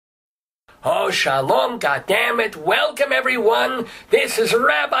Oh, shalom, goddammit. Welcome, everyone. This is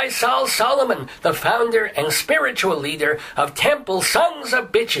Rabbi Sol Solomon, the founder and spiritual leader of Temple Sons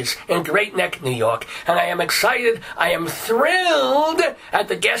of Bitches in Great Neck, New York. And I am excited, I am thrilled at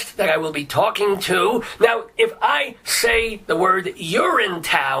the guest that I will be talking to. Now, if I say the word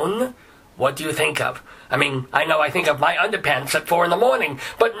Urinetown, what do you think of? I mean, I know I think of my underpants at 4 in the morning,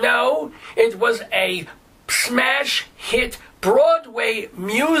 but no, it was a smash hit Broadway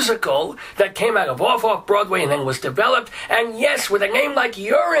musical that came out of off-Broadway and then was developed. And yes, with a name like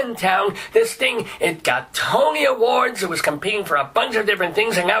Urinetown, this thing, it got Tony Awards, it was competing for a bunch of different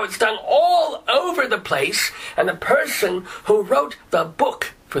things, and now it's done all over the place. And the person who wrote the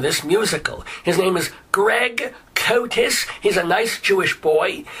book for this musical, his name is Greg Kotis. He's a nice Jewish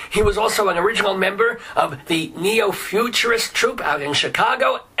boy. He was also an original member of the NeoFuturists troupe out in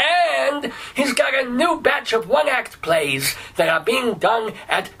Chicago, and he's got a new batch of one-act plays that are being done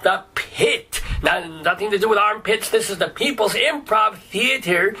at the Pit. Now, nothing to do with armpits. This is the People's Improv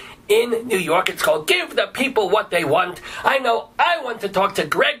Theater in New York. It's called Give the People What They Want. I know I want to talk to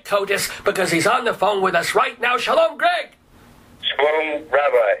Greg Kotis because he's on the phone with us right now. Shalom, Greg. Shalom,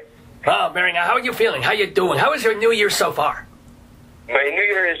 Rabbi. Oh, Mary, now, how are you feeling? How you doing? How is your New Year so far? My New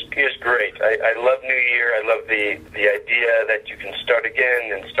Year is great. I love New Year. I love the idea that you can start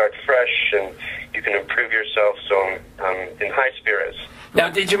again and start fresh and you can improve yourself, so I'm in high spirits. Now,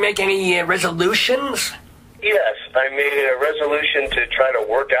 did you make any resolutions? Yes, I made a resolution to try to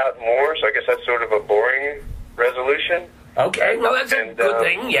work out more, so I guess that's sort of a boring resolution. Okay, no, that's a good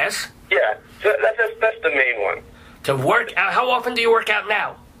thing, yes. Yeah, so that's the main one. To work out, how often do you work out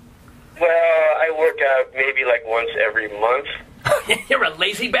now? Well, I work out maybe like once every month. You're a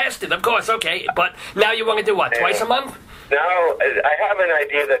lazy bastard, of course, okay. But now you want to do what, twice a month? Now, I have an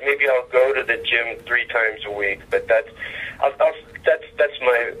idea that maybe I'll go to the gym 3 times a week, but that's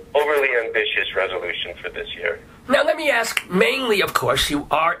my overly ambitious resolution for this year. Now, let me ask, mainly, of course, you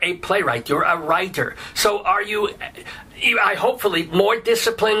are a playwright, you're a writer. So are you hopefully more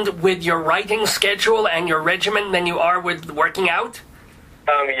disciplined with your writing schedule and your regimen than you are with working out?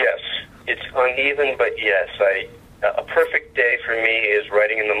 Yes. It's uneven, but yes. A perfect day for me is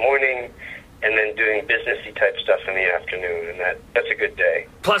writing in the morning and then doing businessy type stuff in the afternoon, and that's a good day.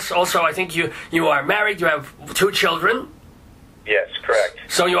 Plus, also, I think you are married, you have 2 children? Yes, correct.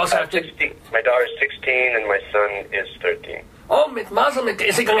 So you also have to... My daughter's 16 and my son is 13. Oh, Muslim,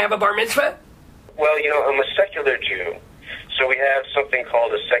 is he going to have a bar mitzvah? Well, I'm a secular Jew, so we had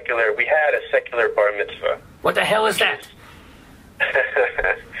a secular bar mitzvah. What the hell is that?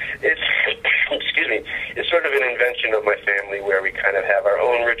 It's sort of an invention of my family where we kind of have our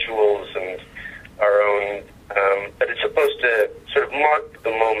own rituals and our own, but it's supposed to sort of mark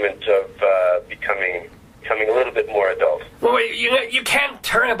the moment of becoming a little bit more adult. Well, wait, you can't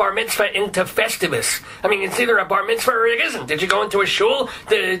turn a bar mitzvah into Festivus. I mean, it's either a bar mitzvah or it isn't. Did you go into a shul?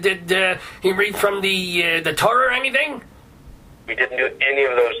 Did you read from the Torah or anything? We didn't do any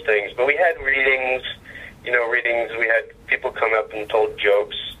of those things, but we had readings. We had people come up and told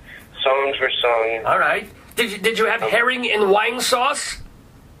jokes. Songs were sung. All right. Did you have herring in wine sauce?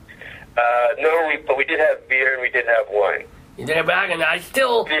 No, but we did have beer and we did have wine. You did have bag, and I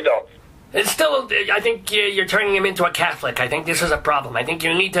still... I think you're turning him into a Catholic. I think this is a problem. I think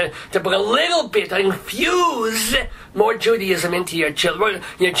you need to put a little bit, infuse more Judaism into your children.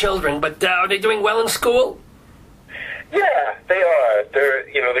 But are they doing well in school? Yeah, they are. They're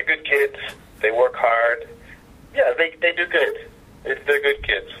good kids. They work hard. Yeah, they do good. They're good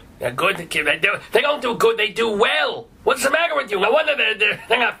kids. They're good kids. They don't do good. They do well. What's the matter with you? No wonder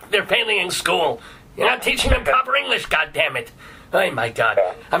they're failing in school. You're not teaching them proper English. goddammit. Oh my God.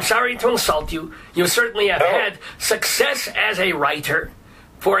 I'm sorry to insult you. You certainly have had success as a writer.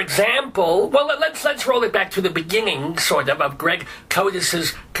 For example, well, let's roll it back to the beginning, sort of Greg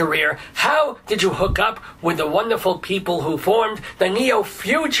Kotis' career. How did you hook up with the wonderful people who formed the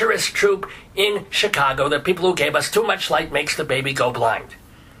NeoFuturists troupe in Chicago, the people who gave us Too Much Light Makes the Baby Go Blind?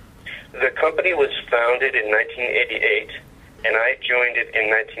 The company was founded in 1988, and I joined it in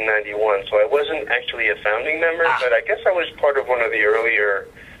 1991, so I wasn't actually a founding member, but I guess I was part of one of the earlier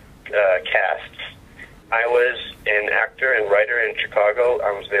casts. I was an actor and writer in Chicago.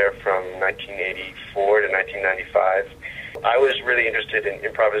 I was there from 1984 to 1995. I was really interested in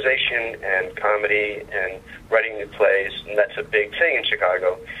improvisation and comedy and writing new plays, and that's a big thing in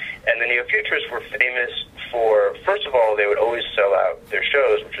Chicago. And the NeoFuturists were famous for, first of all, they would always sell out their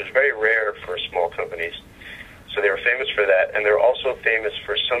shows, which was very rare for small companies. So they were famous for that, and they're also famous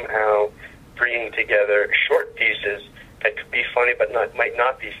for somehow bringing together short pieces that could be funny but might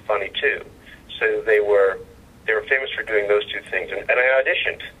not be funny too. So they were famous for doing those two things. And I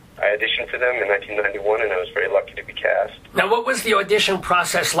auditioned. I auditioned for them in 1991, and I was very lucky to be cast. Now, what was the audition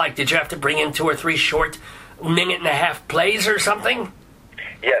process like? Did you have to bring in 2 or 3 short minute-and-a-half plays or something?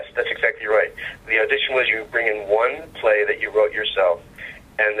 Yes, that's exactly right. The audition was you bring in one play that you wrote yourself,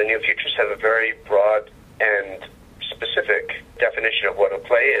 and the NeoFuturists have a very broad and specific definition of what a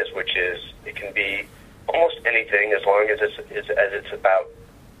play is, which is it can be almost anything as long as it's about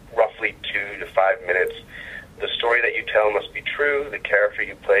roughly 2 to 5 minutes. The story that you tell must be true, the character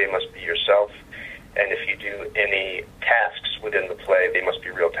you play must be yourself, and if you do any tasks within the play, they must be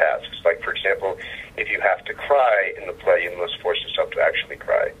real tasks. Like, for example, if you have to cry in the play, you must force yourself to actually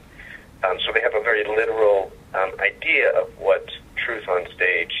cry. So they have a very literal idea of what truth on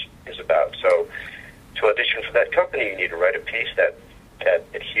stage is about. So to audition for that company, you need to write a piece that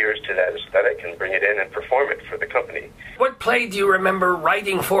adheres to that aesthetic and bring it in and perform it for the company. What play do you remember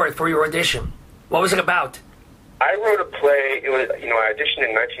writing for your audition? What was it about? I wrote a play. It was, I auditioned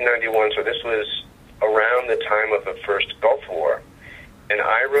in 1991, so this was around the time of the first Gulf War, and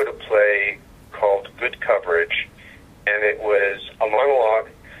I wrote a play called Good Coverage, and it was a monologue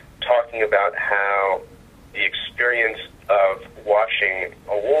talking about how the experience of watching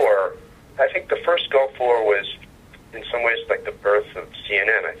a war. I think the first Gulf War was, in some ways, like the birth of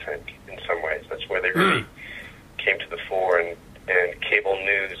CNN, I think, in some ways. That's where they really came to the fore, and cable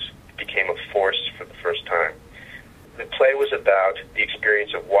news became a force for the first time. The play was about the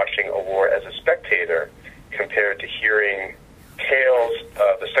experience of watching a war as a spectator compared to hearing tales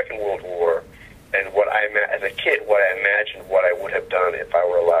of the Second World War and as a kid, what I imagined what I would have done if I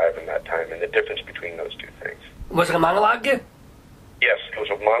were alive in that time, and the difference between those two things. Was it a monologue? Yes, it was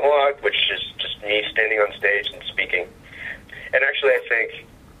a monologue, which is just me standing on stage and speaking. And actually, I think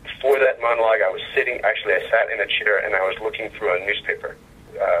for that monologue, I sat in a chair and I was looking through a newspaper,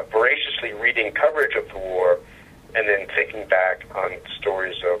 voraciously reading coverage of the war, and then thinking back on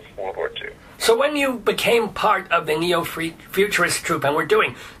stories of World War II. So when you became part of the NeoFuturists troupe, and we're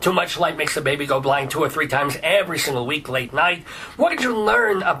doing Too Much Light Makes the Baby Go Blind 2 or 3 times every single week, late night, what did you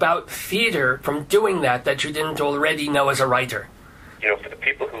learn about theater from doing that you didn't already know as a writer? For the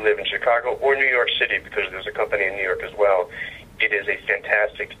people who live in Chicago or New York City, because there's a company in New York as well, it is a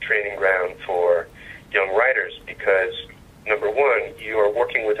fantastic training ground for young writers because, number one, you are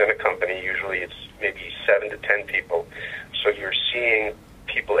working within a company. Usually it's maybe 7 to 10 people. So you're seeing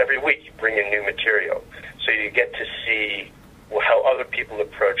people every week. You bring in new material. So you get to see how other people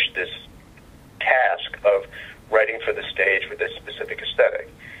approach this task of writing for the stage with a specific aesthetic.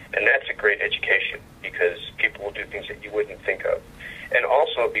 And that's a great education because people will do things that you wouldn't think of. And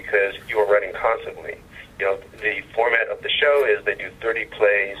also because you are writing constantly. The format of the show is they do 30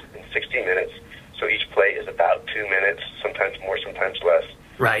 plays in 60 minutes. So each play is about 2 minutes, sometimes more, sometimes less.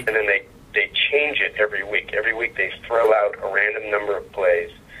 Right. And then they change it every week. Every week they throw out a random number of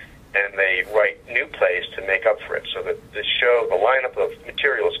plays, and they write new plays to make up for it. So that the lineup of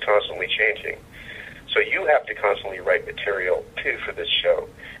material is constantly changing. So you have to constantly write material, too, for this show.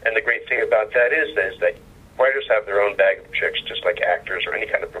 And the great thing about that is that writers have their own bag of tricks, just like actors or any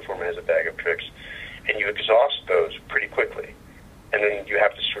kind of performer has a bag of tricks. And you exhaust those pretty quickly. And then you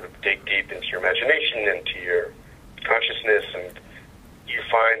have to sort of dig deep into your imagination, into your consciousness, and you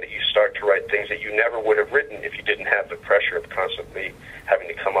find that you start to write things that you never would have written if you didn't have the pressure of constantly having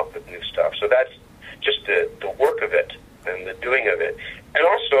to come up with new stuff. So that's just the work of it and the doing of it. And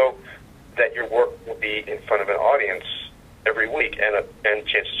also that your work will be in front of an audience every week, and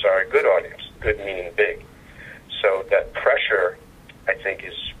chances are a good audience, good meaning big. So that pressure, I think,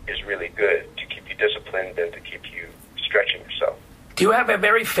 is really good to keep you disciplined and to keep you stretching yourself. Do you have a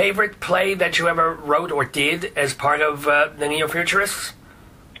very favorite play that you ever wrote or did as part of the NeoFuturists?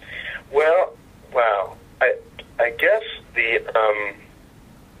 Well, wow. I guess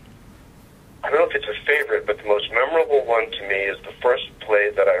I don't know if it's a favorite, but the most memorable one to me is the first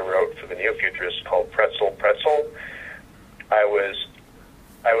play that I wrote for the NeoFuturists called Pretzel. I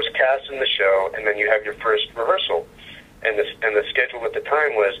was cast in the show, and then you have your first rehearsal. And the schedule at the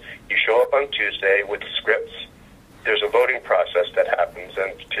time was you show up on Tuesday with scripts. There's a voting process that happens,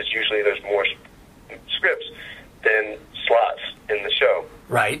 and because usually there's more scripts than slots in the show.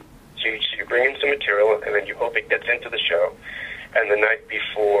 Right. So you bring in some material, and then you hope it gets into the show. And the night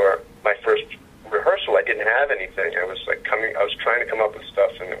before my first rehearsal, I didn't have anything. I was trying to come up with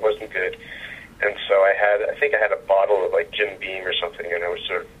stuff, and it wasn't good. And so I think I had a bottle of Jim Beam or something, and I was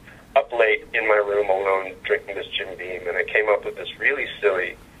sort of up late in my room alone drinking this Jim Beam, and I came up with this really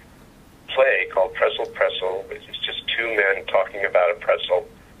silly play called Pretzel, which is just 2 men talking about a pretzel.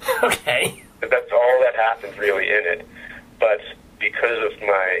 Okay. That's all that happened really in it. But because of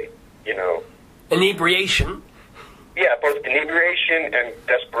my, inebriation. Yeah, both inebriation and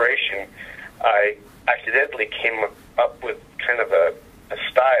desperation, I accidentally came up with kind of a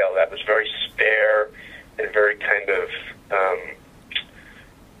style that was very spare and very kind of...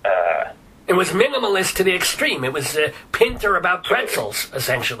 it was minimalist to the extreme. It was Pinter about pretzels,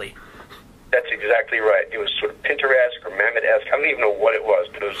 essentially. That's exactly right. It was sort of Pinter-esque or Mammoth-esque. I don't even know what it was,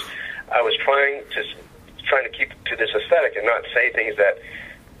 but I was trying to keep to this aesthetic and not say things that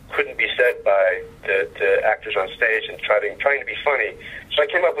couldn't be said by the actors on stage, and trying to be funny. So I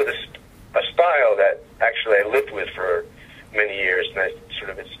came up with a style that actually I lived with for many years, and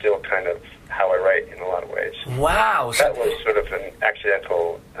it's still kind of how I write in a lot of ways. Wow. That was sort of an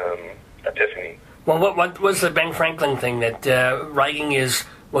accidental epiphany. Well, what was the Ben Franklin thing that writing is,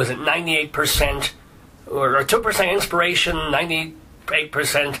 was it 98% or 2% inspiration,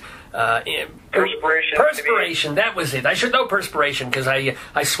 98% perspiration, that was it. I should know perspiration because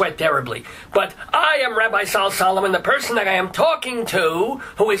I sweat terribly. But I am Rabbi Sol Solomon, the person that I am talking to,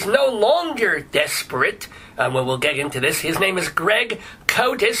 who is no longer desperate. We'll get into this. His name is Greg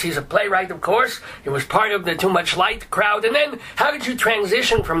Kotis. He's a playwright, of course. He was part of the Too Much Light crowd. And then, how did you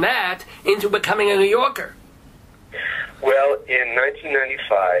transition from that into becoming a New Yorker? Well, in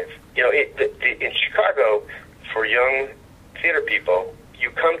 1995, in Chicago, for young theater people,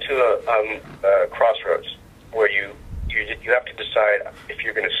 you come to a crossroads where you have to decide if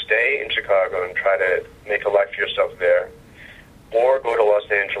you're going to stay in Chicago and try to make a life for yourself there, or go to Los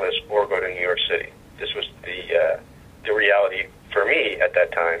Angeles, or go to New York City. This was the reality for me at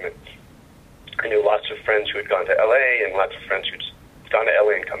that time. And I knew lots of friends who had gone to L.A. and lots of friends who'd gone to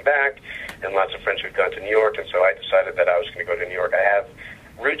L.A. and come back, and lots of friends who'd gone to New York. And so I decided that I was going to go to New York. I have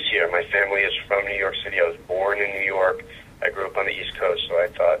roots here. My family is from New York City. I was born in New York. I grew up on the East Coast, so I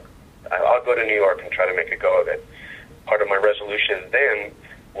thought, I'll go to New York and try to make a go of it. Part of my resolution then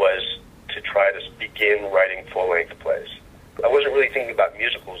was to try to begin writing full-length plays. I wasn't really thinking about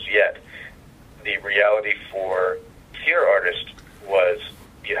musicals yet. The reality for theater artists was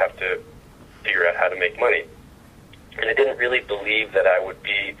you have to figure out how to make money. And I didn't really believe that I would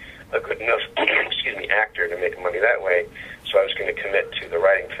be a good enough actor to make money that way, so I was going to commit to the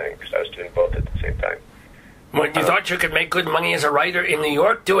writing thing, because I was doing both at the same time. Well, you thought you could make good money as a writer in New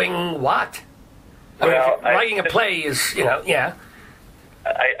York doing what? Writing a play is, yeah.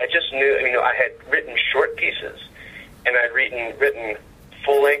 I just knew, I had written short pieces, and I'd written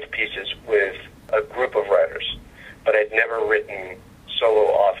full-length pieces with a group of writers, but I'd never written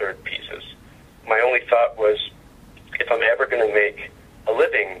solo-authored pieces. My only thought was, if I'm ever going to make a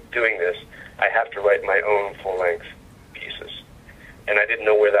living doing this, I have to write my own full-length pieces. And I didn't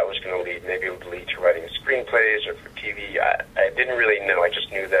know where that was going to lead. Maybe it would lead to writing screenplays or for TV. I didn't really know. I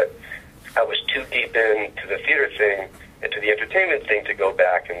just knew that I was too deep into the theater thing and to the entertainment thing to go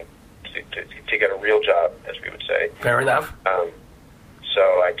back and to get a real job, as we would say. Fair enough. So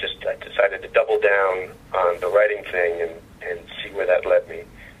I decided to double down on the writing thing and see where that led me.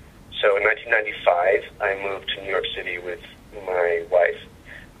 So in 1995, I moved to New York City with my wife,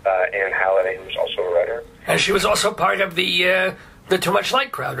 Anne Halliday, who was also a writer. And she was also part of the Too Much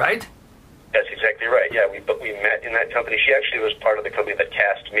Light crowd, right? That's exactly right. Yeah, we met in that company. She actually was part of the company that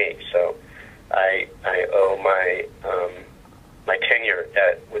cast me. So I owe my tenure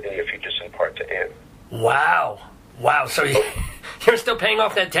with NeoFuturists in part to Anne. Wow. So you're still paying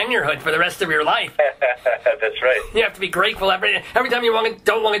off that tenurehood for the rest of your life. That's right. You have to be grateful every time you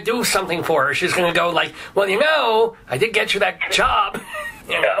don't want to do something for her. She's going to go like, well, I did get you that job,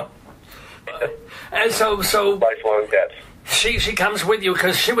 And so lifelong debts. She comes with you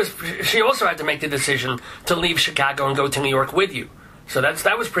because she also had to make the decision to leave Chicago and go to New York with you. So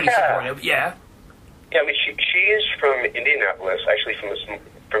that was pretty supportive. Yeah. Yeah, I mean she is from Indianapolis, actually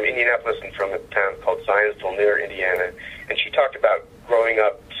from Indianapolis and from a town called Zionsville near Indiana. And she talked about growing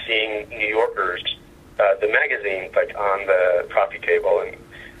up seeing New Yorkers, the magazine, like on the coffee table, and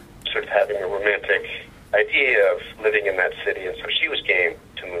sort of having a romantic idea of living in that city. And so she was game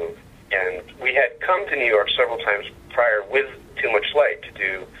to move. And we had come to New York several times prior with Too Much Light to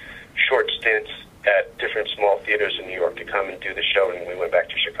do short stints at different small theaters in New York to come and do the show, and we went back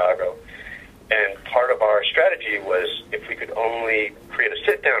to Chicago. And part of our strategy was if we could only create a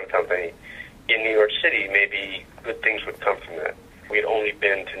sit-down company in New York City, maybe good things would come from that. We had only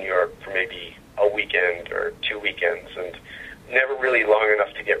been to New York for maybe a weekend or 2 weekends, and never really long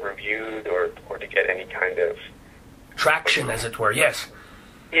enough to get reviewed or to get any kind of traction, as it were, yes.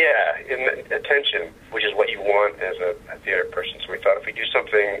 Yeah, attention, which is what you want as a theater person. So we thought if we do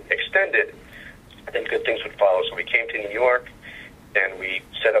something extended, then good things would follow. So we came to New York, and we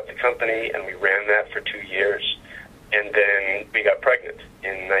set up the company, and we ran that for 2 years. and then we got pregnant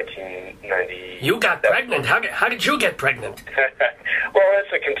in 1990. You got pregnant? How did you get pregnant? Well,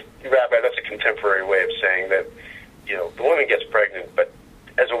 Rabbi, that's a contemporary way of saying that, the woman gets pregnant, but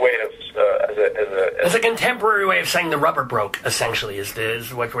as a way of as a contemporary way of saying the rubber broke, essentially,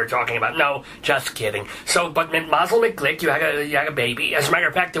 is what we're talking about. No, just kidding. So, but Mazel McGlick, you had a baby. As a matter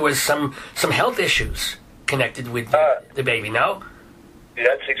of fact, there was some health issues connected with the baby. No.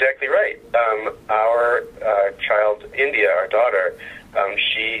 That's exactly right. Our child, India, our daughter,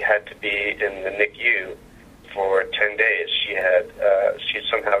 she had to be in the NICU for 10 days. She had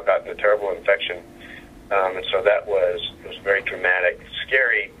somehow gotten a terrible infection, and so it was a very dramatic,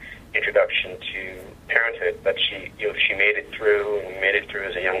 scary introduction to parenthood. But she made it through, and we made it through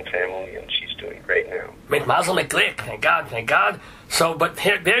as a young family, and she's doing great now. Mazel McGlick, thank God. So, but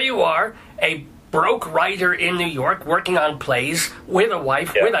there you are, a broke writer in New York, working on plays with a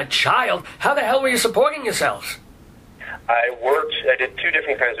wife, with a child. How the hell were you supporting yourselves? I did two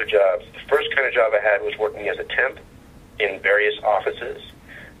different kinds of jobs. The first kind of job I had was working as a temp in various offices,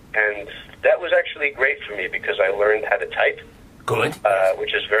 and that was actually great for me because I learned how to type. Good.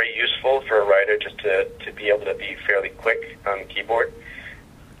 Which is very useful for a writer, just to be able to be fairly quick on the keyboard.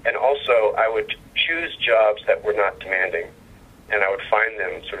 And also, I would choose jobs that were not demanding, and I would find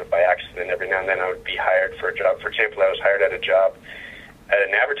them sort of by accident. Every now and then I would be hired for a job. For example, I was hired at a job at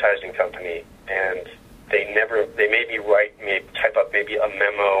an advertising company, and they made me type up maybe a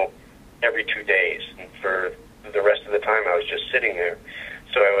memo every 2 days. And for the rest of the time, I was just sitting there.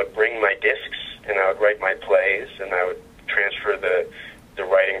 So I would bring my discs, and I would write my plays, and I would transfer the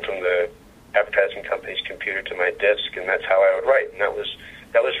writing from the advertising company's computer to my disk, and that's how I would write. And that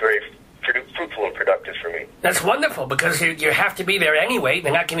was very fruitful and productive for me. That's wonderful, because you have to be there anyway.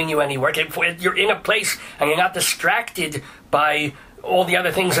 They're not giving you any work. You're in a place and you're not distracted by all the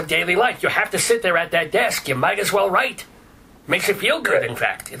other things of daily life. You have to sit there at that desk. You might as well write. Makes you feel good, in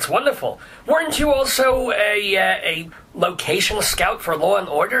fact. It's wonderful. Weren't you also a location scout for Law and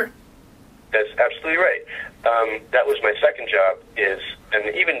Order? That's absolutely right. That was my second job,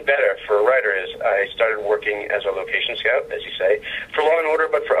 and even better for a writer is I started working as a location scout, as you say, for Law and Order,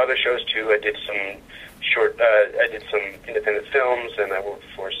 but for other shows too. I did some independent films, and I worked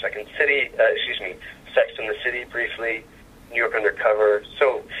for Sex and the City briefly, New York Undercover.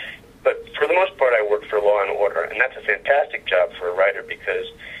 So, but for the most part, I worked for Law and Order, and that's a fantastic job for a writer because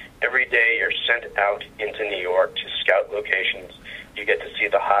every day you're sent out into New York to scout locations. You get to see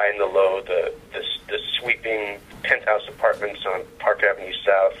the high and the low, the sweeping penthouse apartments on Park Avenue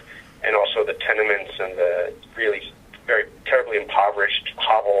South, and also the tenements and the really very terribly impoverished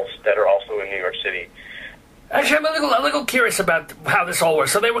hovels that are also in New York City. Actually, I'm a little curious about how this all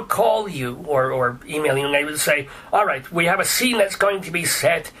works. So they would call you or email you, and they would say, all right, we have a scene that's going to be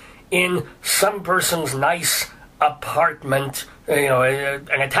set in some person's nice apartment,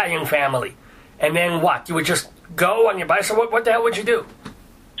 an Italian family. And then what? You would just go on your bicycle? What the hell would you do?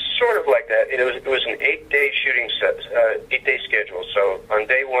 Sort of like that. It was an 8-day shooting set, 8-day schedule. So on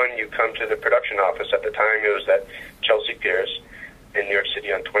day one, you come to the production office. At the time, it was at Chelsea Piers in New York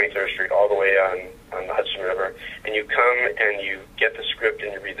City on 23rd Street, all the way on the Hudson River. And you come and you get the script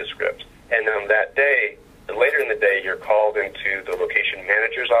and you read the script. And on that day, later in the day, you're called into the location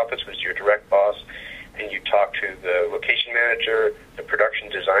manager's office, which is your direct boss, and you talk to the location manager. The production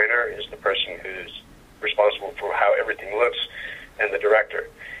designer is the person who's responsible for how everything looks, and the director.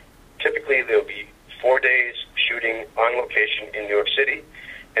 Typically, there'll be 4 days shooting on location in New York City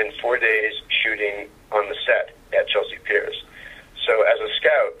and 4 days shooting on the set at Chelsea Piers. So as a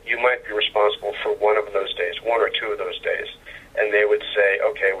scout, you might be responsible for one of those days, 1 or 2 of those days. And they would say,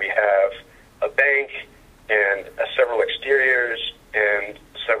 okay, we have a bank and several exteriors and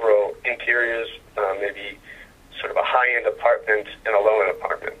several interiors, maybe sort of a high-end apartment and a low-end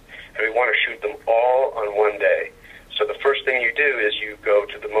apartment. And we want to shoot them all on one day. So the first thing you do is you go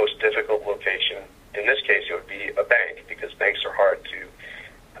to the most difficult location. In this case, it would be a bank, because banks are hard to...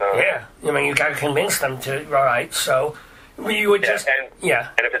 you got to convince them to, all right, so you would just... And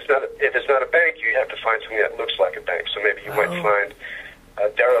if it's not a bank, you have to find something that looks like a bank. So maybe you might find a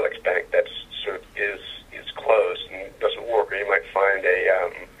derelict bank that's sort of is closed and doesn't work, or you might find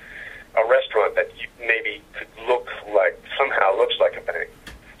a restaurant that maybe could somehow looks like a bank.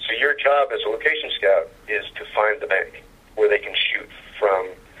 So your job as a location scout is to find the bank where they can shoot from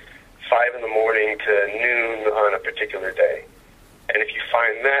 5 in the morning to noon on a particular day. And if you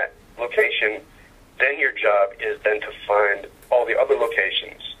find that location, then your job is then to find all the other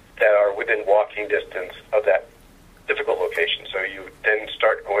locations that are within walking distance of that difficult location. So you then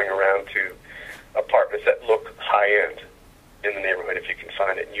start going around to apartments that look high-end in the neighborhood, if you can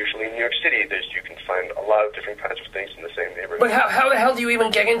find it. And usually in New York City, you can find a lot of different kinds of things in the same neighborhood. But how the hell do you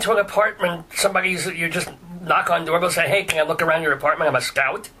even get into an apartment? You just knock on doorbell, say, hey, can I look around your apartment? I'm a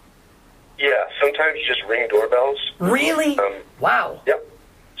scout. Yeah, sometimes you just ring doorbells. Really? Wow. Yep.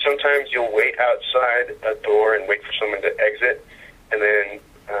 Sometimes you'll wait outside a door and wait for someone to exit, and then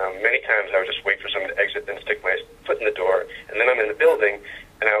many times I would just wait for someone to exit, then stick my foot in the door, and then I'm in the building,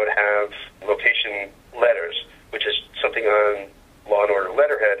 and I would have location letters, which is something on Law and Order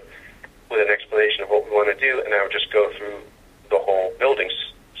letterhead with an explanation of what we want to do, and I would just go through the whole building,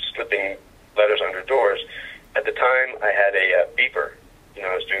 slipping letters under doors. At the time, I had a beeper.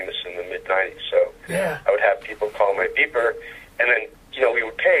 I was doing this in the mid-'90s, so yeah. I would have people call my beeper, and then, we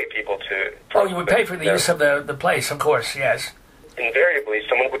would pay people to... Oh, you would pay for the use of the place, of course, yes. Invariably,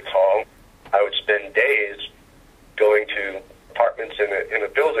 someone would call. I would spend days going to apartments in a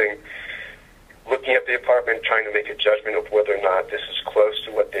building, looking at the apartment, trying to make a judgment of whether or not this is close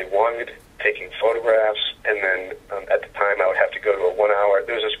to what they wanted, taking photographs, and then at the time I would have to go to a 1 hour.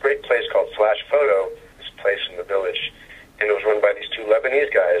 There was this great place called Flash Photo, this place in the Village, and it was run by these two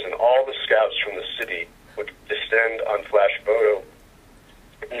Lebanese guys, and all the scouts from the city would descend on Flash Photo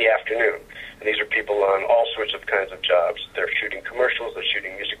in the afternoon. And these are people on all sorts of kinds of jobs. They're shooting commercials, they're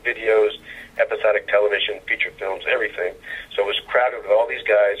shooting music videos, episodic television, feature films, everything. So it was crowded with all these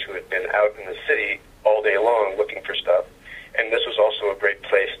guys who had been out in the city all day long looking for stuff. And this was also a great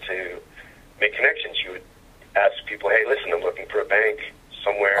place to make connections. You would ask people, hey, listen, I'm looking for a bank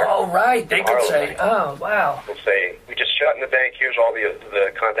somewhere. Oh, right. They could say, oh, wow. They'll say, we just shot in the bank, here's all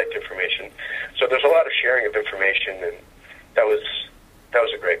the contact information. So there's a lot of sharing of information, and that was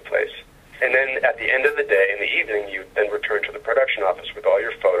a great place. And then at the end of the day, in the evening, you then return to the production office with all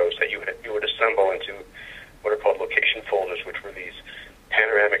your photos that you would assemble into what are called location folders, which were these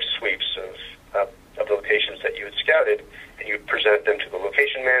panoramic sweeps of the locations that you had scouted, and you would present them to the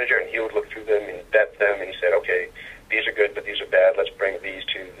location manager, and he would look through them and vet them, and he said, okay, these are good, but these are bad. Let's bring these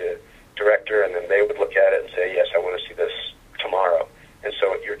to the director, and then they would look at it and say, yes, I want to see this tomorrow. And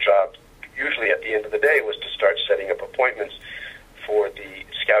so your job, usually at the end of the day, was to start setting up appointments for the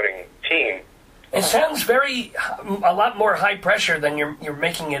scouting team. It sounds a lot more high pressure than you're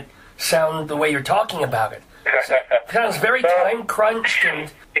making it sound the way you're talking about it. It sounds very time crunched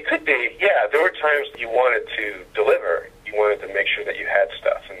and... It could be, yeah. There were times you wanted to deliver. You wanted to make sure that you had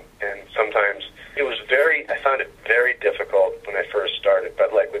stuff. And sometimes I found it very difficult when I first started.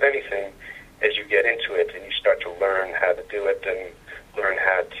 But like with anything, as you get into it and you start to learn how to do it and learn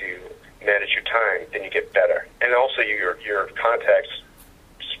how to manage your time, then you get better. And also your contacts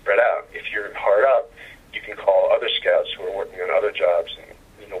spread out. If you're hard up, you can call other scouts who are working on other jobs.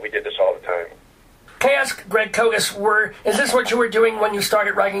 And, we did this all the time. Can I ask, Greg Kotis, is this what you were doing when you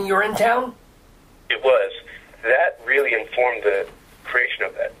started writing Urinetown? It was. That really informed the creation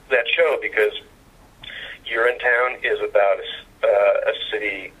of that show, because Urinetown is about a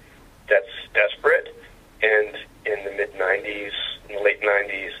city that's desperate, and in the mid-'90s, in the late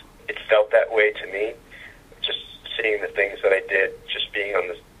 90s, it felt that way to me. Just seeing the things that I did, just being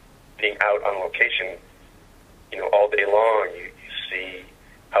out on location, all day long, you see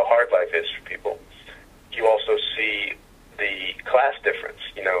how hard life is for people. You also see the class difference.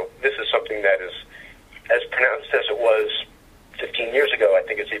 This is something that is as pronounced as it was 15 years ago. I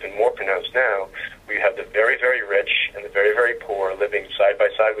think it's even more pronounced now, where you have the very, very rich and the very, very poor living side by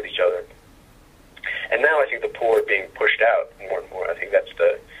side with each other. And now I think the poor are being pushed out more and more. I think that's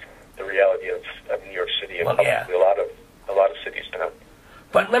the reality of New York City and probably a lot of cities now.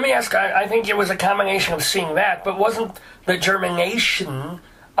 But let me ask, I think it was a combination of seeing that, but wasn't the germination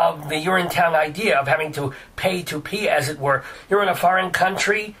of the Urinetown idea of having to pay to pee, as it were? You're in a foreign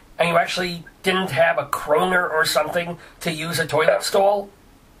country, and you actually didn't have a kroner or something to use a toilet stall?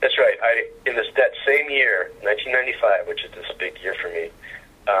 That's right. That same year, 1995, which is this big year for me,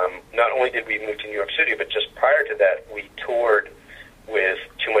 not only did we move to New York City, but just prior to that, we toured with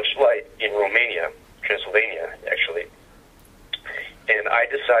Too Much Light in Romania, Transylvania, actually. And I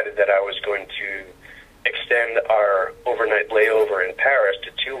decided that I was going to extend our overnight layover in Paris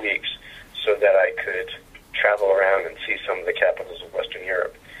to 2 weeks so that I could travel around and see some of the capitals of Western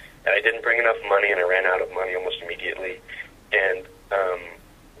Europe. And I didn't bring enough money, and I ran out of money almost immediately. And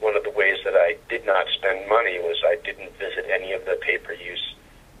one of the ways that I did not spend money was I didn't visit any of the pay-per-use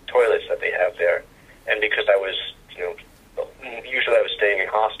toilets that they have there. And because I was, usually I was staying in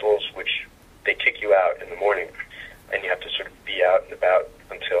hostels, which they kick you out in the morning, and you have to sort of be out and about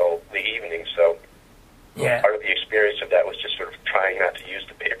until the evening. So part of the experience of that was just sort of trying not to use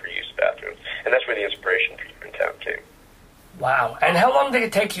the pay-per-use bathrooms. And that's where the inspiration for Urinetown came. Wow. And how long did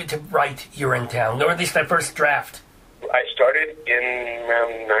it take you to write Urinetown, or at least that first draft? I started in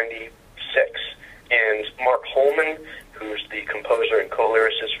around 96, And Mark Holman, who's the composer and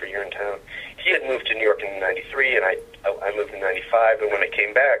co-lyricist for Urinetown, he had moved to New York in '93, and I moved in '95. And when I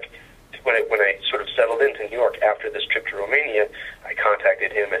came back, when I sort of settled into New York after this trip to Romania, I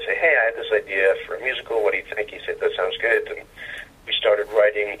contacted him and said, "Hey, I had this idea for a musical. What do you think?" He said, "That sounds good." And we started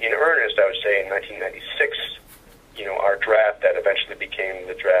writing in earnest, I would say, in 1996, our draft that eventually became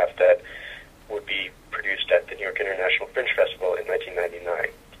the draft that would be produced at the New York International Fringe Festival in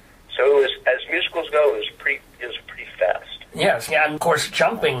 1999. So it was, as musicals go, it was pretty fast. Yes, yeah, and of course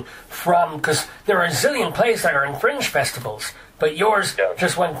jumping from, because there are a zillion plays that are in fringe festivals, but yours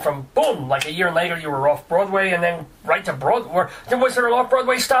just went from, boom, like a year later you were off Broadway and then right to Broadway. Was there an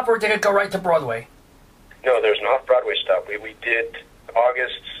off-Broadway stop or did it go right to Broadway? No, there's an off-Broadway stop. We did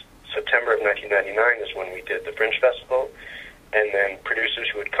September of 1999 is when we did the Fringe Festival, and then producers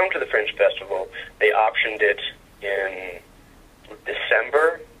who had come to the Fringe Festival, they optioned it in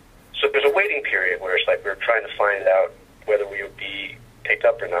December. So there's a waiting period where it's like we're trying to find out whether we would be picked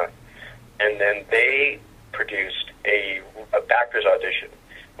up or not. And then they produced a backers audition,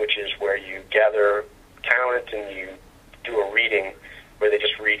 which is where you gather talent and you do a reading where they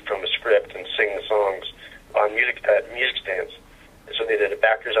just read from a script and sing the songs on music stands. And so they did a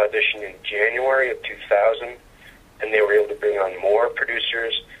backers audition in January of 2000, and they were able to bring on more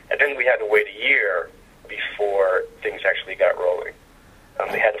producers. And then we had to wait a year before things actually got rolling.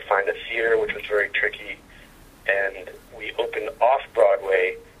 They had to find a theater, which was very tricky, and we opened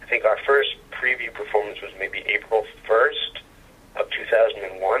off-Broadway. I think our first preview performance was maybe April 1st of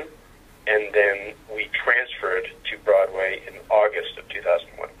 2001, and then we transferred to Broadway in August of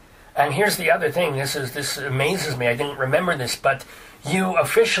 2001. And here's the other thing. This amazes me. I didn't remember this, but you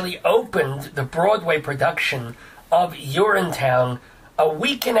officially opened the Broadway production of Urinetown a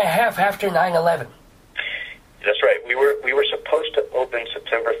week and a half after 9/11. That's right. We were supposed to open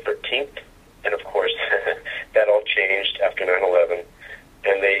September 13th, and of course that all changed after 9/11,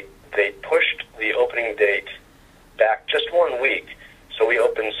 and they pushed the opening date back just 1 week. So we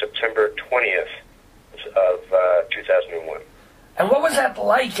opened September 20th of 2001. And what was that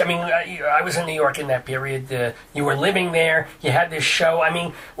like? I mean, I was in New York in that period. You were living there. You had this show. I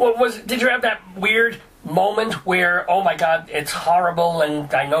mean, did you have that weird moment where, oh my God, it's horrible,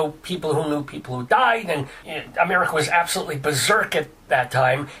 and I know people who knew people who died, and America was absolutely berserk at that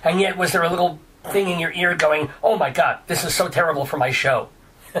time, and yet was there a little thing in your ear going, oh my God, this is so terrible for my show?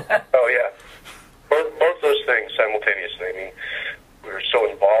 Oh yeah, both those things simultaneously. I mean, we were so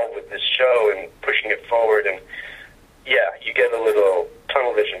involved with this show and pushing it forward, and yeah, you get a little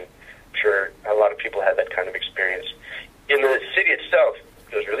tunnel vision. I'm sure a lot of people had that kind of experience. In the city itself,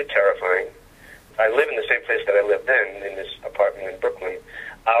 it was really terrifying. I live in the same place that I lived in this apartment in Brooklyn.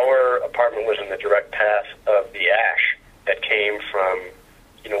 Our apartment was in the direct path of the ash that came from,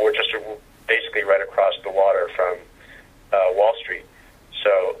 we're just basically right across the water from Wall Street.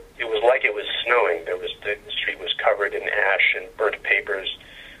 So it was like it was snowing. The street was covered in ash and burnt papers.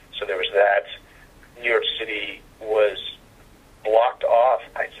 So there was that. New York City was blocked off,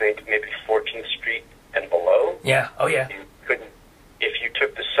 I think, maybe 14th Street and below. Yeah, oh yeah. You couldn't, if you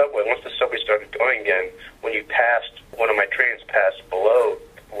took the subway, once the subway started going again, when you passed, one of my trains passed below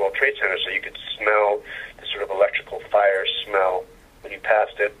the World Trade Center, so you could smell the sort of electrical fire smell when you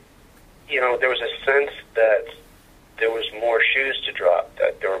passed it. There was a sense that there was more shoes to drop,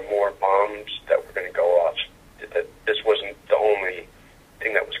 that there were more bombs that were going to go off, that this wasn't the only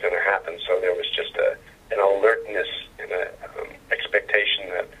thing that was going to happen. So there was just an alertness and an expectation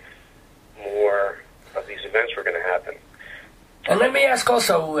that more of these events were going to happen. And let me ask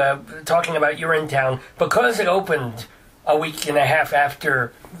also, talking about Urinetown, because it opened a week and a half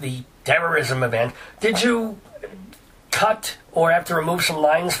after the terrorism event, did you cut or have to remove some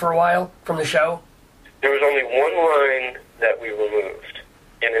lines for a while from the show? There was only one line that we removed,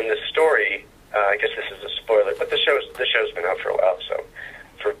 and in the story, I guess this is a spoiler, but the show's been out for a while, so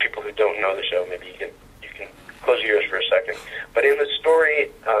for people who don't know the show, maybe you can close your ears for a second. But in the story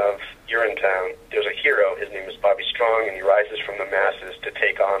of Urinetown, there's a hero. His name is Bobby Strong, and he rises from the masses to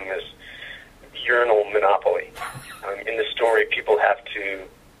take on this urinal monopoly. In the story, people have to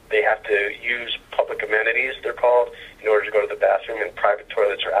use public amenities, they're called, in order to go to the bathroom, and private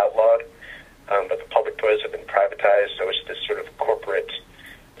toilets are outlawed. But the public toilets have been privatized, so it's this sort of corporate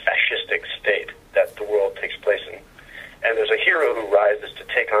fascistic state that the world takes place in. And there's a hero who rises to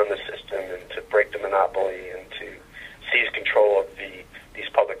take on the system and to break the monopoly and to seize control of these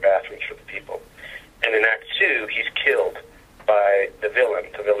public bathrooms for the people. And in Act 2, he's killed by the villain.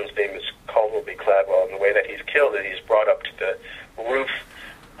 The villain's name is Caldwell B. Cladwell, and the way that he's killed is he's brought up to the roof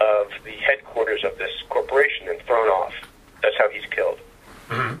of the headquarters of this corporation and thrown off. That's how he's killed.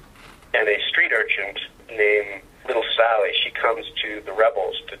 Mm-hmm. And a street urchin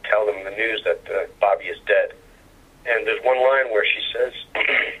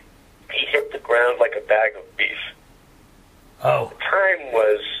bag of beef. Oh. The time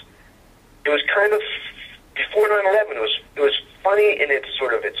was, it was kind of, before 9/11, it was funny in its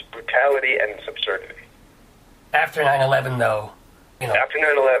sort of its brutality and its absurdity. After 9/11, though, you know. After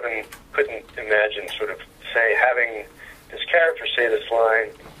 9/11, couldn't imagine sort of having this character say this line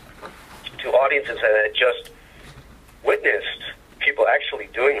to audiences that had just witnessed people actually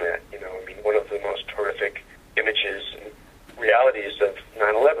doing that. You know, I mean, one of the most horrific images and realities of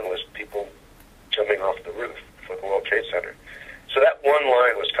 9/11 was people jumping off the roof for the World Trade Center. So that one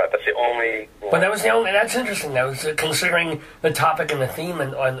line was cut. That's the only line. But that was the only. That's interesting. That was considering the topic and the theme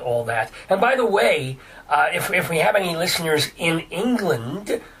and all that. And by the way, if we have any listeners in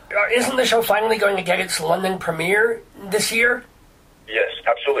England, isn't the show finally going to get its London premiere this year? Yes,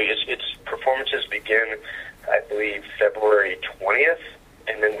 absolutely. Its performances begin, I believe, February 20th,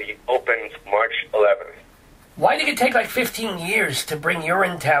 and then we open March 11th. Why did it take like 15 years to bring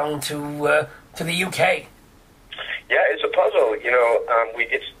Urinetown to the UK? Yeah, it's a puzzle. You know,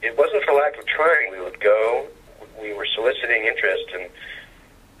 it wasn't for lack of trying. We would go. We were soliciting interest, and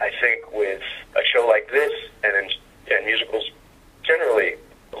I think with a show like this and musicals generally,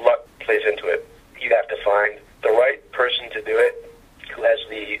 luck plays into it. You have to find the right person to do it, who has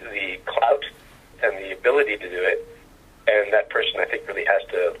the clout and the ability to do it, and that person, I think, really has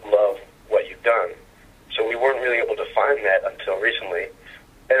to love what you've done. So we weren't really able to find that until recently.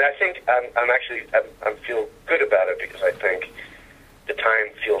 And I think I feel good about it because I think the time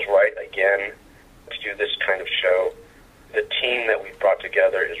feels right again to do this kind of show. The team that we've brought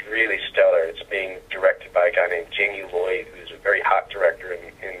together is really stellar. It's being directed by a guy named Jamie Lloyd, who's a very hot director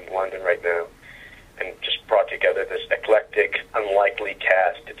in London right now, and just brought together this eclectic, unlikely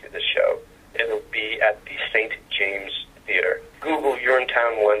cast to do this show. It'll be at the St. James Theatre. Google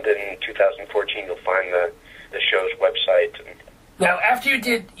Urinetown London 2014. You'll find the show's website. Now, after you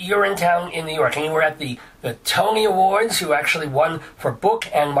did Urinetown in New York, and you were at the Tony Awards, you actually won for book,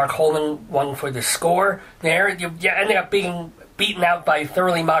 and Mark Holman won for the score there. You ended up being beaten out by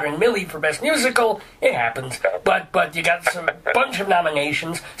Thoroughly Modern Millie for Best Musical. It happens. But you got some bunch of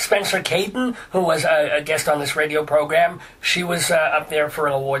nominations. Spencer Caden, who was a guest on this radio program, she was up there for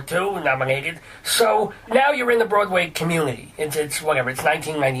an award too, nominated. So now you're in the Broadway community. It's whatever, it's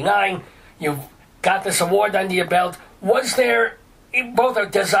 1999. You've got this award under your belt. Was there both a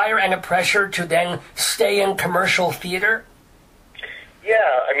desire and a pressure to then stay in commercial theater? Yeah,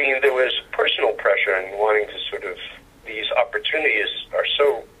 I mean, there was personal pressure in wanting to sort of, these opportunities are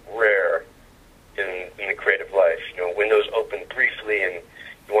so rare in the creative life. You know, windows open briefly and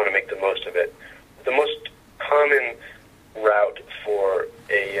you want to make the most of it. The most common route for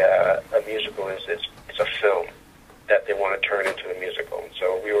a musical is it's a film that they want to turn into a musical.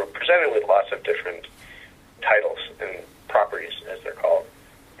 So we were presented with lots of different titles and properties, as they're called.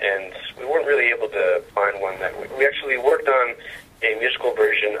 And we weren't really able to find one that we actually worked on a musical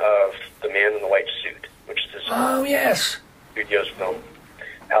version of The Man in the White Suit, which is this yes, studio's film.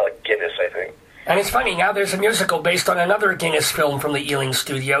 Alec Guinness, I think. And it's funny, now there's a musical based on another Guinness film from the Ealing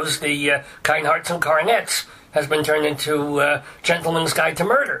Studios, the Kind Hearts and Coronets, has been turned into Gentleman's Guide to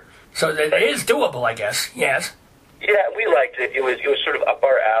Murder. So it is doable, I guess, yes. Yeah, we liked it. It was sort of up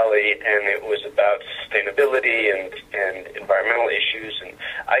our alley, and it was about sustainability and environmental issues. And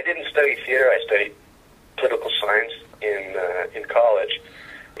I didn't study theater. I studied political science in college.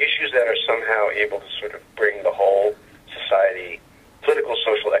 Issues that are somehow able to sort of bring the whole society, political,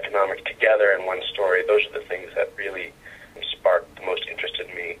 social, economic, together in one story. Those are the things that really sparked the most interest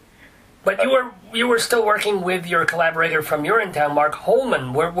in me. But you were still working with your collaborator from Urinetown, Mark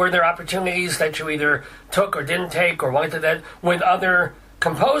Holman. Were there opportunities that you either took or didn't take or wanted to that with other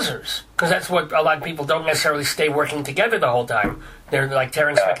composers? Because that's what a lot of people don't necessarily stay working together the whole time. They're like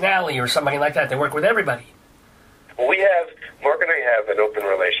Terrence McNally or somebody like that. They work with everybody. Well, Mark and I have an open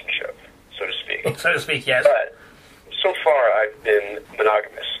relationship, so to speak. So to speak, yes. But so far I've been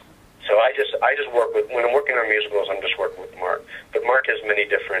monogamous. So I just work with, when I'm working on musicals, I'm just working with Mark. But Mark has many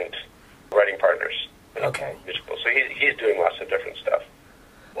different writing partners. Okay. Musicals. So he's doing lots of different stuff.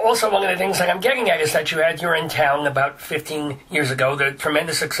 Also, one of the things that I'm getting at is that you had Urinetown about 15 years ago. The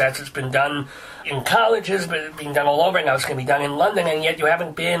tremendous success. It's been done in colleges, but it's being done all over. Now it's going to be done in London, and yet you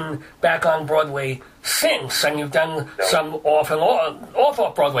haven't been back on Broadway since. And you've done some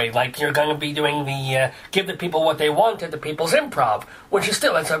off Broadway, like you're going to be doing the Give the People What They Want at the People's Improv, which is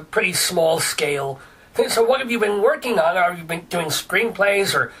still, it's a pretty small scale thing. So what have you been working on? Have you been doing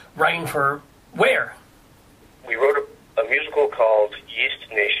screenplays or writing for where? We wrote a musical called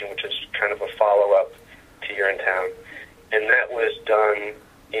Yeast Nation, which is kind of a follow-up to Urinetown, and that was done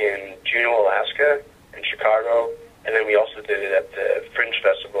in Juneau, Alaska, and Chicago, and then we also did it at the Fringe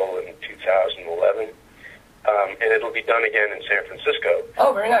Festival in 2011. and it'll be done again in San Francisco.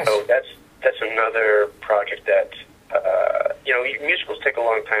 Oh, very nice. So that's another project that, musicals take a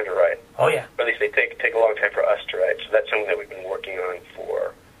long time to write. Oh, yeah. Or at least they take a long time for us to write. So that's something that we've been working on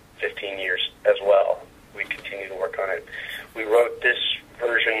for 15 years as well. We continue to work on it. We wrote this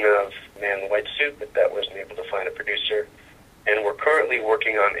version of Man in the White Suit, but that wasn't able to find a producer. And we're currently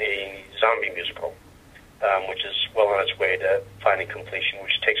working on a zombie musical, which is well on its way to finding completion,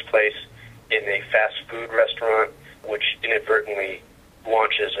 which takes place in a fast food restaurant, which inadvertently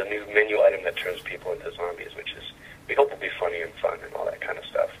launches a new menu item that turns people into zombies, which is, we hope will be funny and fun and all that kind of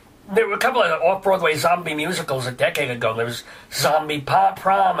stuff. There were a couple of off-Broadway zombie musicals a decade ago. There was Zombie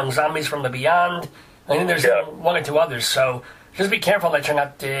Prom and Zombies from the Beyond. I think there's one or two others, so just be careful that you're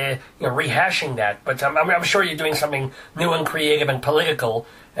not rehashing that. But I'm sure you're doing something new and creative and political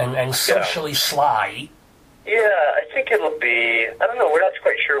and socially sly. Yeah, I think it'll be, I don't know, we're not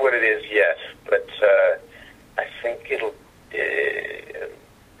quite sure what it is yet, but I think it'll,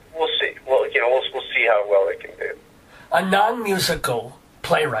 we'll see. Well, we'll see how well it can do. A non-musical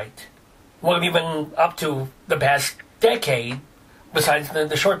playwright, what have you been up to the past decade besides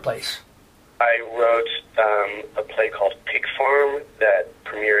the short plays? I wrote a play called Pig Farm that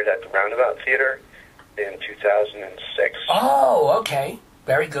premiered at the Roundabout Theater in 2006. Oh, okay.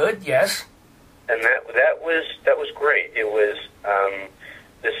 Very good, yes. And that was great. It was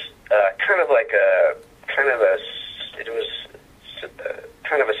this kind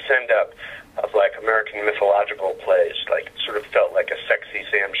of a send up of like American mythological plays. Like it sort of felt like a sexy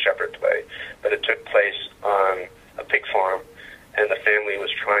Sam Shepard play, but it took place on a pig farm, and the family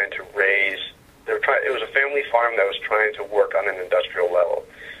was trying to raise. It was a family farm that was trying to work on an industrial level,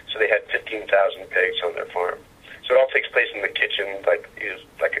 so they had 15,000 pigs on their farm. So it all takes place in the kitchen, like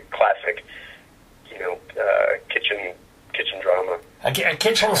a classic, kitchen drama. A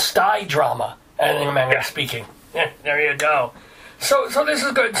kitchen sty drama, in a manner of speaking. Yeah, there you go. So this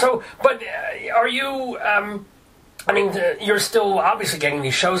is good. So, but are you? You're still obviously getting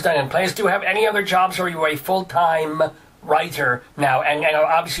these shows done and plays. Do you have any other jobs, or are you a full-time writer now? And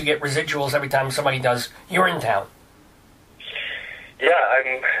obviously you get residuals every time somebody does Urinetown. Yeah,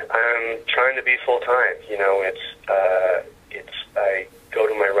 I'm trying to be full-time. I go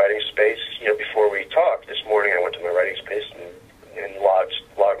to my writing space. Before we talked this morning, I went to my writing space and log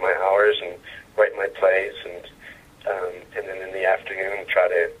my hours and write my plays, and then in the afternoon try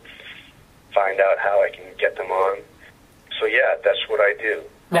to find out how I can get them on. So yeah, that's what I do.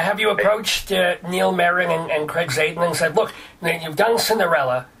 Now, have you approached Neil Merring and Craig Zaden and said, look, you've done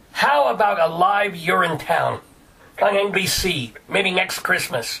Cinderella, how about a live Urinetown on NBC, maybe next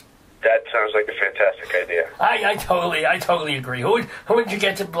Christmas? That sounds like a fantastic idea. I totally agree. Who would you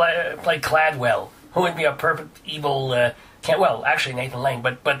get to play Cladwell? Who would be a perfect evil, actually Nathan Lane,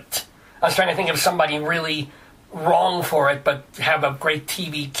 but I was trying to think of somebody really wrong for it, but have a great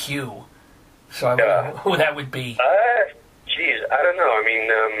TV cue. So who that would be? I don't know.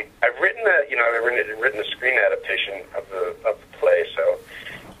 I've written a screen adaptation of the play. So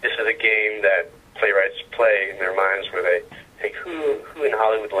this is a game that playwrights play in their minds, where they think who in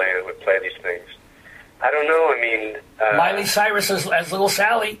Hollywood land would play these things. I don't know. Miley Cyrus as Little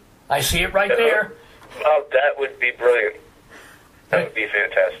Sally. I see it right there. Oh, that would be brilliant. That would be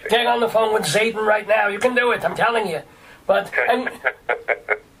fantastic. Get on the phone with Zaden right now. You can do it. I'm telling you. But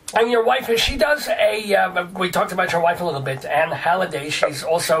and your wife, she does we talked about your wife a little bit, Anne Halliday. She's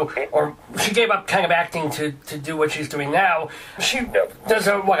also, or she gave up kind of acting to do what she's doing now. She does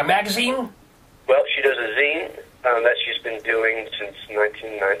a magazine? Well, she does a zine that she's been doing since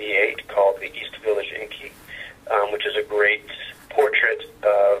 1998 called The East Village Inky, which is a great portrait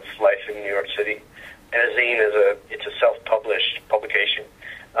of life in New York City. And a zine it's a self-published publication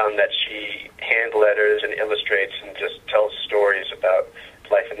that she hand letters and illustrates and just tells stories about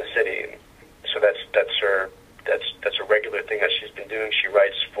life in the city. And so that's a regular thing that she's been doing. She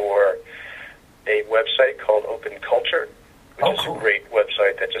writes for a website called Open Culture, which is a great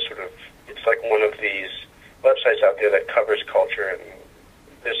website that just it's like one of these websites out there that covers culture, and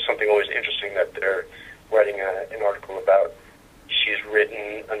there's something always interesting that they're writing an article about. She's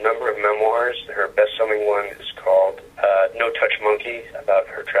written a number of memoirs. Her best-selling one is called No Touch Monkey, about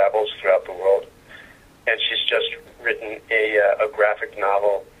her travels throughout the world. And she's just written a graphic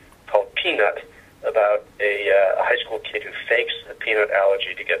novel called Peanut, about a high school kid who fakes a peanut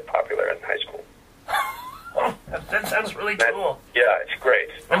allergy to get popular in high school. That sounds really cool. Yeah, it's great.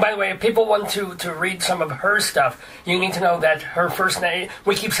 And by the way, if people want to read some of her stuff, you need to know that her first name,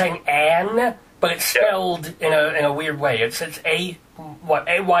 we keep saying Anne, but it's spelled in a weird way. It's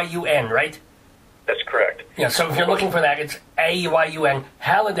A-Y-U-N, right? That's correct. Yeah, so if you're looking for that, it's AYUN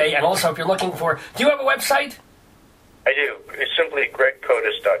Halliday. And also, if you're looking for... Do you have a website? I do. It's simply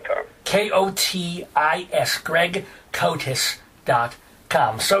gregkotis.com. Kotis,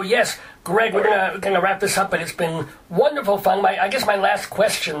 gregkotis.com. So, yes, Greg, we're going to wrap this up, but it's been wonderful fun. I guess my last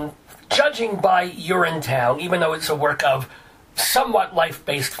question, judging by Urinetown, even though it's a work of somewhat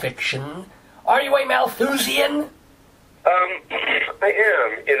life-based fiction, are you a Malthusian? I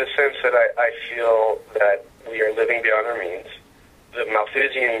am, in the sense that I feel that we are living beyond our means. The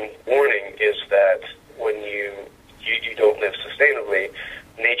Malthusian warning is that when you don't live sustainably,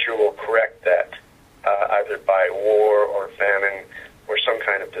 nature will correct that, either by war or famine or some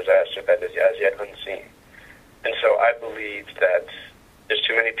kind of disaster that is as yet unseen. And so I believe that there's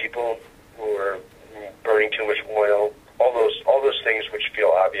too many people who are burning too much oil, all those things which feel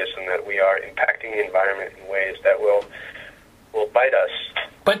obvious, and that we are impacting the environment in ways that will bite us.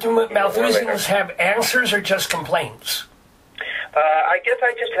 But do Malthusians have answers or just complaints? I guess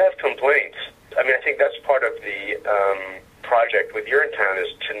I just have complaints. I mean, I think that's part of the project with Urinetown,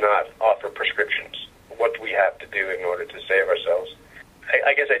 is to not offer prescriptions. What do we have to do in order to save ourselves?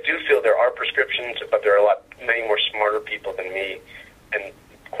 I guess I do feel there are prescriptions, but there are many more smarter people than me and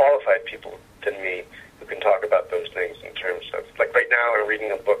qualified people than me who can talk about those things in terms of, like right now I'm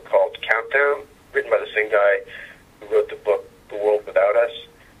reading a book called Countdown, written by the same guy who wrote the book The World Without Us,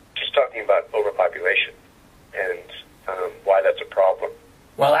 just talking about overpopulation and why that's a problem.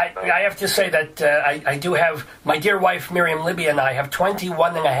 Well, I have to say that I do have, my dear wife Miriam Libby and I have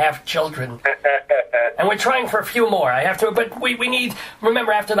 21 and a half children. And we're trying for a few more. But we need,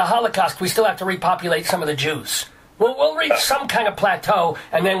 remember, after the Holocaust, we still have to repopulate some of the Jews. We'll reach some kind of plateau,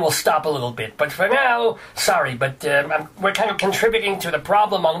 and then we'll stop a little bit. But for now, sorry, but we're kind of contributing to the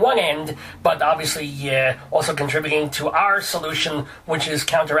problem on one end, but obviously also contributing to our solution, which is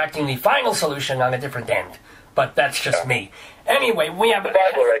counteracting the final solution on a different end. But that's just me. Anyway, we have... The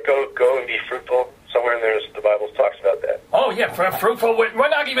Bible, right? Go and be fruitful. Somewhere in there, the Bible talks about that. Oh, yeah, for fruitful. We're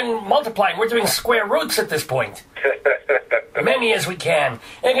not even multiplying. We're doing square roots at this point. Many as we can.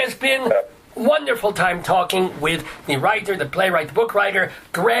 It has been... wonderful time talking with the writer, the playwright, the book writer,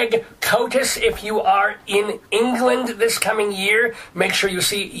 Greg Kotis. If you are in England this coming year, make sure you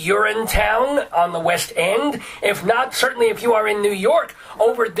see Urinetown on the West End. If not, certainly if you are in New York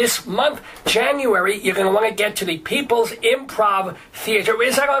over this month, January, you're going to want to get to the People's Improv Theater.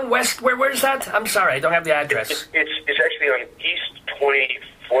 Is that on West? Where's that? I'm sorry, I don't have the address. It's actually on East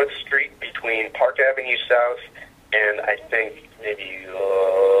 24th Street between Park Avenue South and I think maybe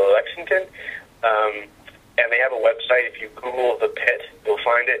Lexington. And they have a website. If you Google The Pit, you'll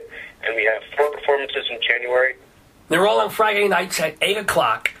find it. And we have 4 performances in January. They're all on Friday nights at 8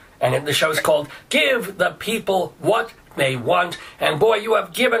 o'clock. And the show's called Give the People What They Want. And boy, you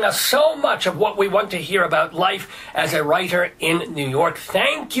have given us so much of what we want to hear about life as a writer in New York.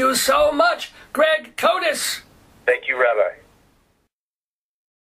 Thank you so much, Greg Kotis. Thank you, Rabbi.